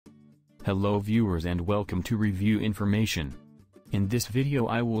Hello viewers and welcome to Review Information. In this video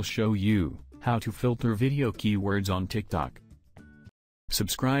I will show you how to filter video keywords on TikTok.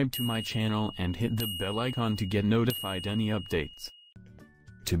 Subscribe to my channel and hit the bell icon to get notified any updates.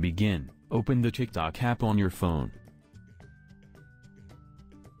 To begin, open the TikTok app on your phone.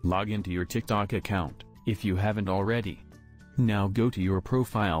 Log into your TikTok account, if you haven't already. Now go to your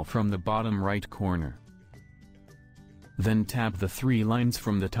profile from the bottom right corner. Then tap the three lines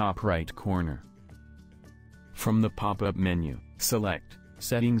from the top right corner. From the pop-up menu, select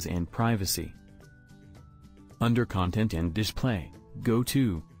Settings and Privacy. Under Content and Display, go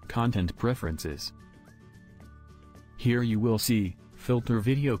to Content Preferences. Here you will see Filter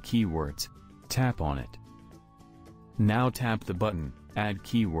Video Keywords. Tap on it. Now tap the button Add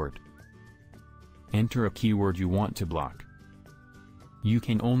Keyword. Enter a keyword you want to block. You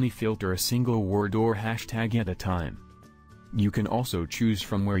can only filter a single word or hashtag at a time. You can also choose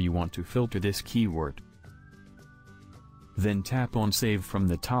from where you want to filter this keyword. Then tap on Save from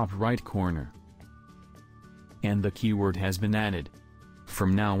the top right corner. And the keyword has been added.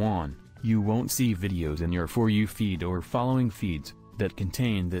 From now on, you won't see videos in your For You feed or following feeds that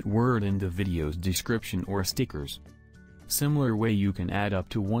contain that word in the video's description or stickers. Similar way you can add up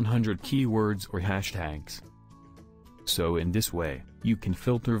to 100 keywords or hashtags. So in this way, you can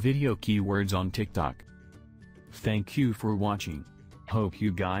filter video keywords on TikTok. Thank you for watching. Hope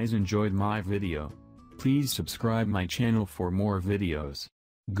you guys enjoyed my video. Please subscribe my channel for more videos.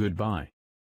 Goodbye.